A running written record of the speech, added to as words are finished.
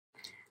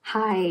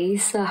Hi!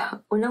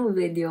 Sa unang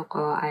video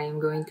ko,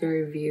 I'm going to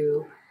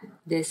review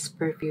this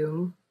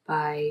perfume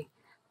by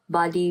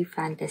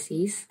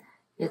Fantasies.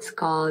 It's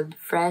called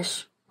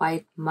Fresh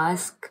White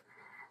Musk.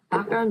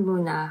 Background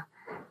muna,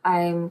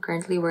 I'm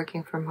currently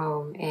working from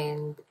home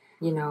and,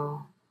 you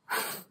know,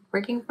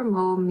 working from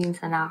home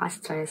means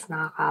nakaka-stress,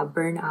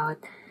 nakaka-burnout.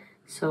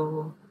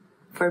 So,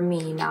 for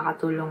me,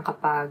 nakakatulong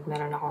kapag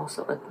meron akong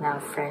suot na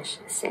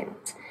fresh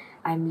scent.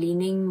 I'm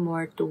leaning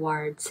more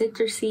towards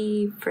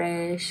citrusy,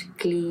 fresh,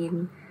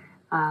 clean,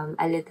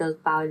 a little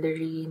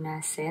powdery na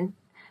scent.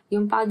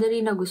 Yung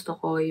powdery na gusto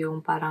ko,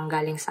 yung parang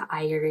galing sa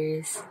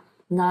iris,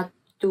 not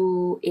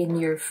too in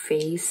your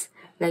face.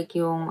 Like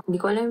yung, hindi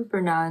ko alam yung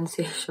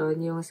pronunciation,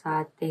 yung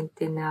sa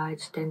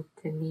tentenage,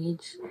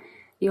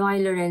 yung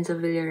kay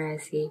Lorenzo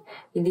Villaresi.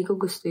 Hindi ko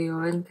gusto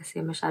yun kasi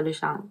masyado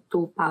siyang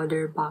too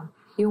powder bomb.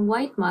 Yung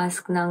white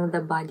mask ng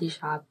The Body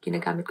Shop,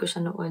 ginagamit ko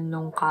siya noon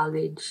nung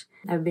college.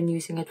 I've been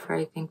using it for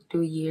I think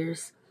 2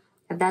 years.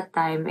 At that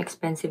time,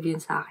 expensive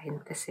yun sa akin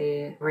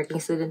kasi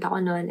working student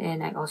ako noon and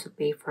I also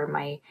pay for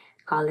my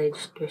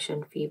college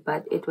tuition fee.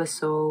 But it was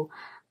so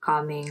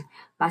calming.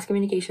 Mass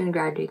communication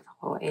graduate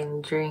ako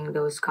and during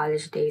those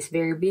college days,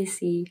 very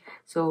busy.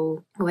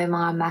 So, may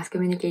mga mass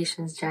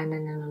communications dyan na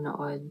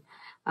nanonood.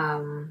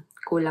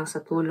 Kulang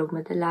sa tulog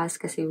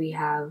madalas kasi we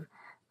have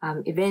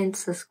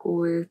events sa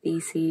school,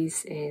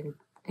 thesis, and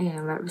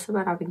basta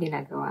maraming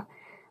ginagawa.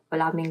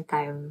 Wala kaming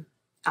time.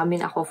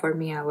 For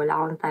me, wala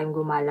akong time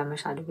gumala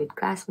masyado with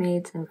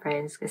classmates and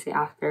friends kasi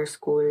after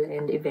school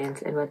and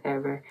events and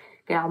whatever,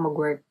 kaya ako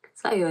mag-work.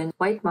 So, ayun,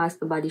 White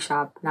Musk, The Body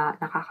Shop, na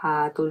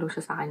nakakatulong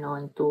siya sa akin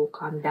noon to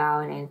calm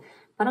down and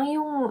parang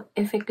yung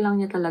effect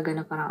lang niya talaga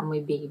na parang amoy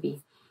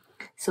baby.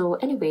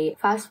 So, anyway,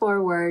 fast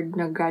forward,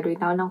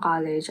 nag-graduate na ako ng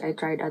college, I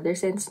tried other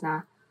scents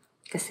na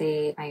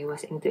kasi I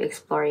was into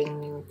exploring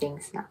new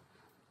things na.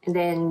 And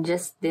then,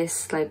 just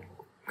this,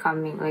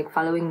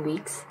 following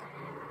weeks,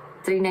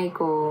 trinay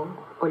ko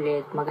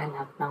ulit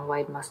maghanap ng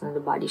white mask na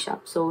The Body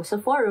Shop. So, sa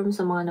forum,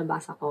 sa mga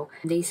nabasa ko,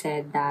 they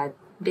said that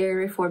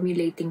they're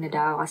reformulating na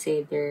daw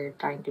kasi they're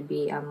trying to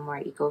be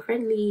more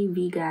eco-friendly,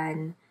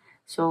 vegan.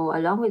 So,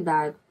 along with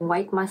that,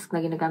 white mask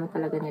na ginagamit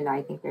talaga nila,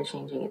 I think they're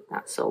changing it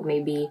na. So,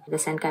 maybe the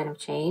scent kind of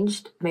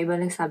changed. May iba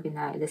nagsabi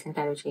na the scent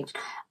kind of changed.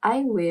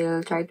 I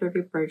will try to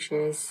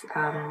repurchase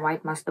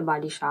white mask The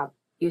Body Shop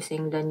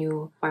using the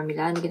new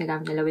formula na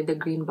ginagamit nila with the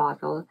green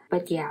bottle.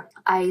 But yeah,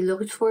 I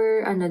looked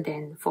for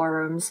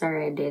forums sa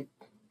Reddit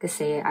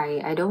kasi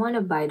I don't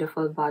wanna buy the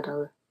full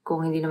bottle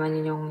kung hindi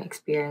naman yun yung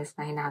experience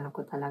na hinahanap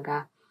ko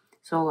talaga.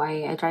 So,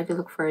 I tried to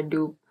look for a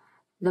dupe.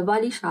 The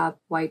Body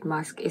Shop White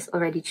Musk is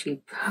already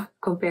cheap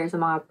compared sa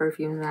mga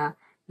perfumes na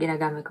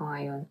ginagamit ko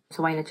ngayon.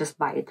 So why not just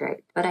buy it,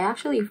 right? But I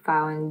actually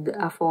found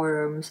a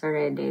forum sa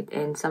Reddit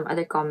and some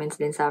other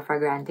comments din sa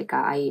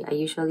Fragrantica. I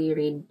usually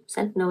read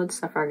scent notes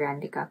sa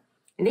Fragrantica.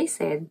 And they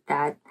said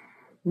that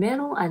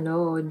merong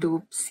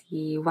dupe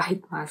si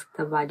White Musk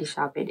The Body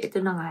Shop. And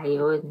ito na nga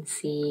yun,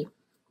 si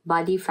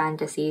Body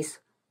Fantasies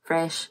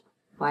Fresh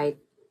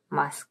White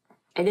Musk.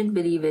 I didn't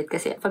believe it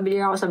kasi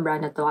familiar ako sa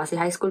brand na to kasi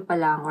high school pa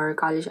lang or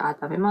college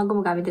ata. May mga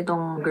gumagamit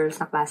itong girls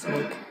na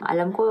classmate.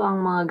 Alam ko ang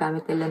mga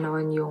gamit nila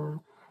noon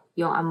yung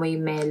amoy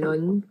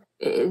melon.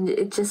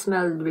 It just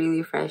smelled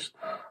really fresh.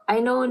 I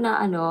know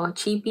na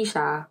cheapy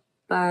siya,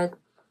 but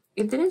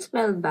it didn't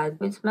smell bad.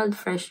 It smelled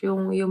fresh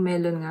yung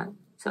melon nga.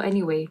 So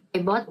anyway,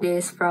 I bought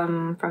this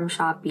from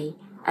Shopee.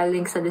 I'll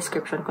link sa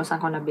description kung saan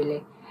ko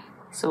nabili.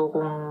 So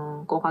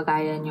kung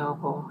kagaya nyo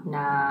ako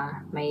na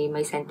may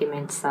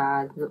sentiments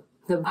sa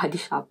The Body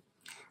Shop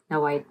na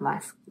white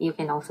mask, you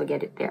can also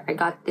get it there. I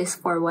got this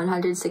for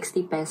 160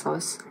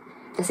 pesos.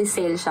 Kasi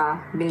sale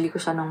siya. Binili ko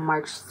siya nung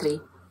March 3.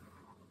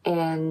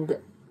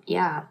 And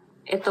yeah,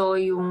 ito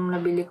yung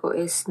nabili ko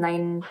is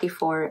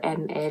 94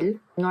 ml.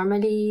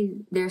 Normally,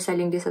 they're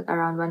selling this at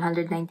around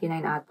 199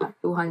 ata.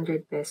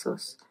 200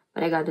 pesos.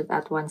 But I got it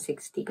at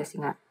 160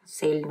 kasi nga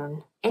sale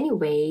nun.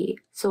 Anyway,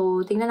 so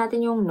tingnan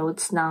natin yung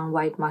notes ng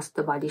White Musk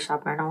The Body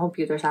Shop. Meron akong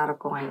computer sa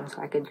harap ko ngayon so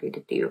I can read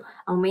it to you.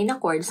 Ang main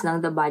accords ng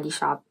The Body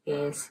Shop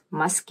is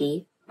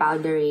musky,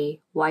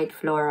 powdery, white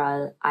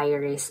floral,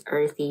 iris,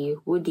 earthy,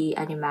 woody,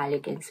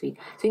 animalic, and sweet.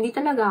 So hindi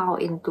talaga ako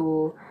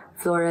into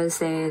floral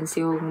scents,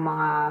 yung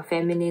mga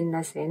feminine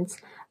na scents.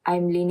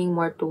 I'm leaning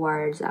more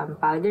towards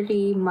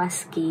powdery,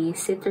 musky,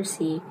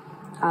 citrusy,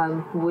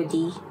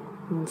 woody,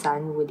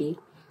 minsan woody,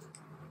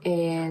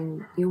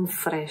 and yung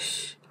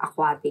fresh,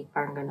 aquatic,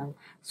 parang ganun.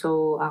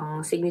 So,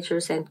 ang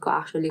signature scent ko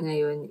actually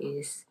ngayon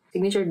is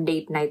signature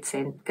date night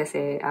scent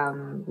kasi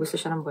gusto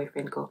siya ng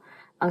boyfriend ko.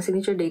 Ang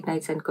signature date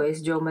night scent ko is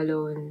Jo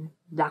Malone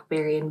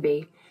Blackberry and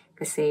Bay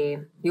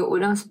kasi yung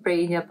unang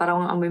spray niya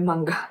parang amoy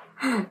mangga.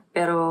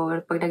 Pero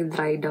pag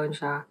nag-dry down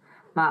siya,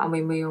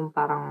 maamoy mo yung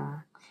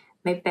parang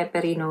may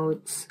peppery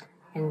notes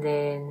and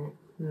then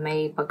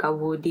may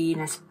pagka-woody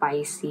na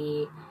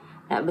spicy.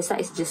 Basta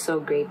it's just so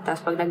great.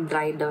 Tapos pag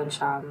nag-dry down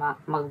siya,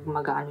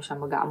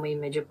 mag-aamoy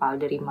medyo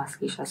powdery,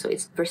 musky siya. So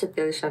it's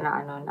versatile siya na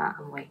na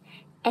amoy.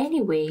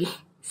 Anyway,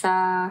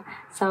 Sa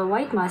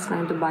White Musk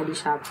ng The Body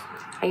Shop,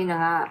 ayun na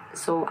nga,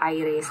 so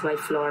iris,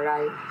 white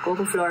floral. Kung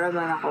floral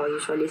man ako,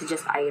 usually it's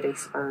just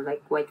iris or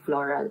like white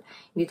floral.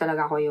 Hindi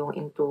talaga ako yung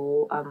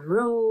into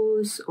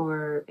rose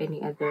or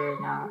any other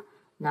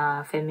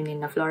na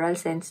feminine na floral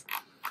scents.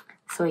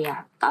 So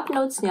yeah, top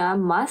notes niya,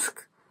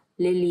 musk,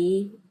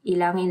 lily,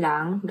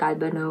 ilang-ilang,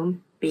 galbanum,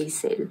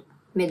 basil.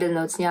 Middle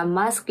notes niya,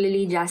 musk,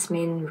 lily,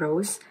 jasmine,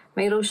 rose.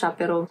 May rose siya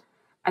pero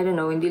I don't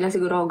know, hindi lang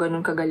siguro ako ganun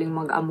kagaling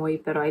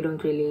mag-amoy pero I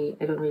don't really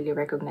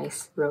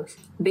recognize rose.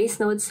 Base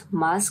notes,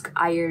 musk,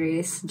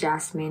 iris,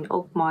 jasmine,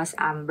 oak moss,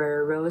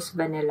 amber, rose,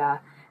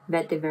 vanilla,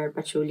 vetiver,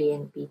 patchouli,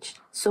 and peach.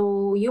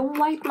 So,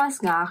 yung white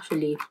musk nga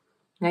actually,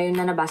 ngayon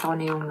na nabasa ko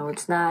na yung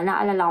notes, na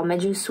naalala ko,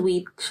 medyo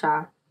sweet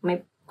siya.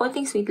 May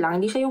konting sweet lang,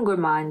 hindi siya yung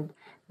gourmand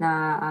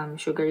na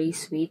sugary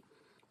sweet.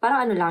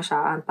 Parang ano lang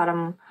siya,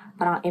 parang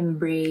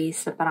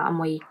embrace, parang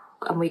amoy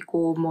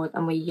kumot,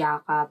 amoy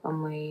yakap,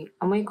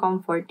 amoy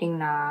comforting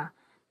na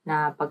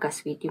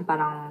pagka-sweet. Yung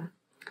parang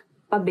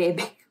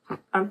pabebe.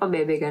 Parang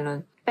pabebe,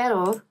 ganun.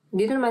 Pero,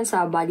 dito naman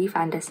sa Body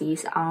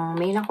Fantasies, ang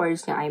main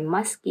accords niya ay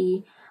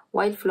musky,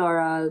 white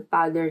floral,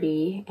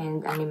 powdery,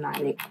 and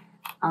animalic.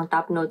 Ang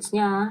top notes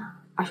niya,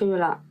 actually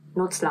wala,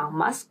 notes lang,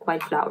 musk,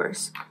 white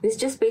flowers. This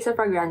is just based on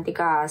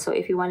Fragrantica, so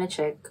if you wanna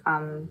check,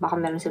 baka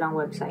meron silang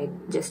website,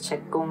 just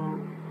check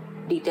kung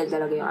detailed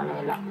talaga yung ano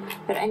nila.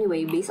 Pero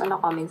anyway, based on the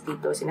comments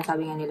dito,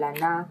 sinasabi nga nila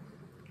na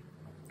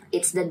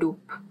it's the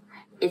dupe.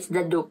 It's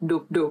the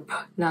dupe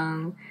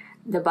ng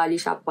The Body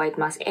Shop White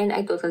Musk. And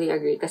I totally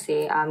agree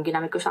kasi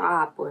ginamit ko siya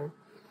kahapon.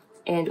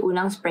 And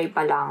unang spray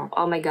pa lang,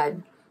 oh my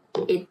God,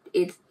 it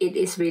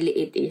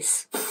is.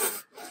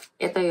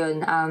 Ito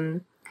yun,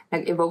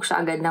 nag-evoke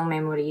siya agad ng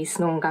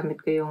memories nung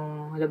gamit ko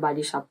yung The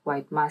Body Shop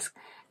White Musk.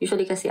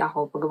 Usually kasi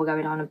ako, pag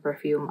gumagamit ako ng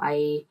perfume,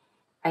 I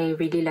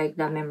really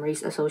like the memories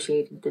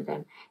associated to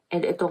them.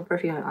 And itong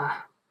perfume,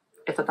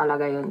 ito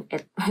talaga yun.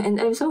 And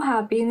I'm so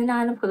happy na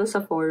nahanap ko to sa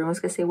forums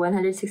kasi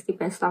 160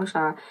 pesos lang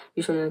siya.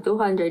 Usually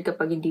 200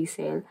 kapag hindi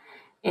sale.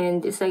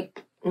 And it's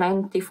like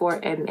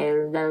 94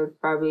 ml that'll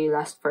probably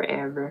last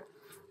forever.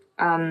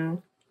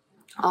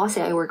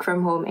 Kasi I work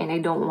from home and I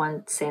don't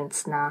want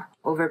scents na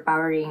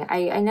overpowering.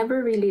 I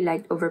never really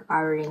liked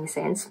overpowering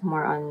scents.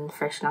 More on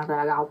fresh lang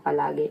talaga ako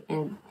palagi.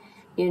 And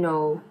you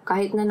know,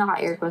 kahit na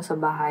naka-aircon sa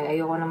bahay,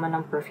 ayoko naman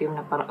ng perfume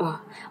na parang,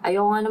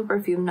 ayoko nga ng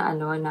perfume na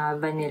na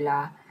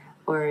vanilla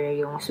or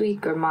yung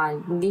sweet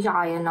gourmand. Hindi siya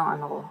kaya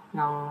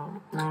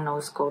ng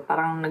nose ko.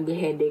 Parang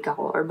nag-headache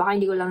ako. Or baka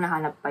hindi ko lang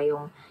nahanap pa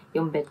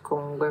yung bet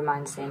kong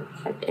gourmand scent.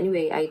 But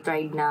anyway, I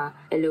tried na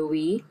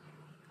LOE,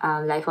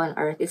 Life on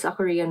Earth. It's a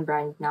Korean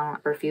brand ng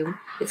perfume.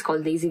 It's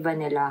called Daisy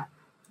Vanilla.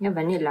 Yeah,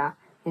 vanilla.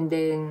 And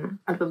then,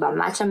 ano pa ba?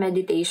 Matcha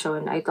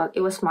Meditation. I thought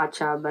it was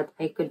matcha, but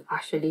I could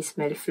actually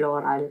smell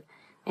floral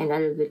and a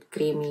little bit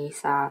creamy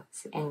sa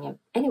enya.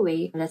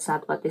 Anyway, that's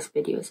not what this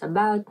video is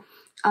about.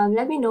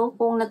 Let me know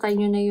kung natry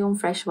nyo na yung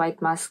Fresh White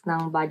Musk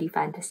ng Body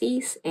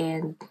Fantasies,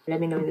 and let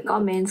me know in the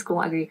comments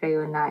kung agree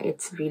kayo na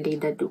it's really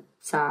the dupe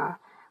sa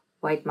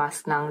White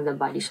Musk ng The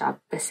Body Shop.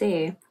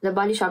 Kasi, The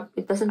Body Shop,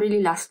 it doesn't really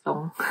last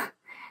long.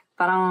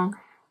 Parang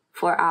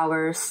 4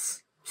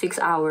 hours, 6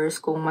 hours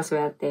kung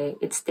maswerte,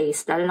 it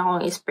stays. Lalo na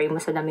kung i-spray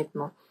mo sa damit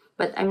mo.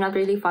 But I'm not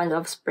really fond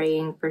of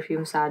spraying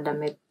perfume sa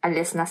damit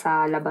unless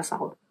nasa labas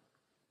ako.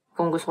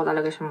 Kung gusto ko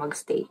talaga siya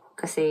magstay.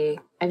 Kasi,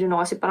 I don't know,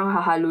 kasi parang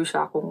hahalo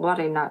siya. Kung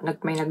wari na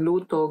may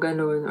nagluto,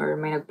 ganun, or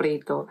may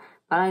nagprito.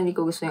 Parang hindi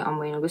ko gusto yung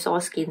amoy. Gusto ko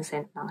skin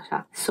scent lang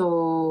siya.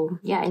 So,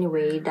 yeah,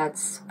 anyway,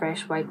 that's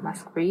Fresh White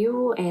Musk for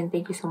you. And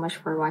thank you so much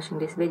for watching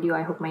this video.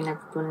 I hope may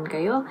natutunan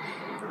kayo.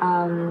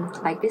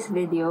 Like this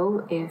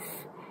video if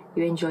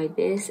you enjoyed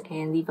this,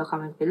 and leave a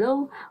comment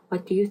below.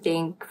 What do you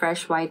think?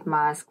 Fresh White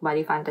Musk,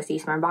 Body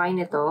Fantasies, meron ba kayo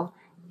nito?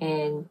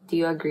 And do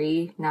you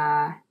agree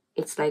na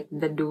it's like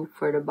the dupe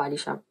for the Body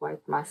Shop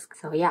White Musk?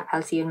 So yeah,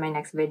 I'll see you in my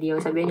next video.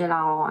 Sabihin nyo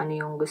lang ako kung ano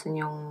yung gusto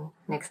nyong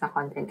next na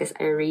content. Because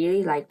I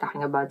really like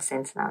talking about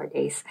scents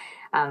nowadays.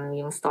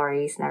 Yung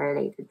stories na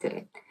related to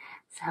it.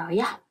 So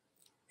yeah,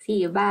 see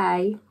you,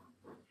 bye!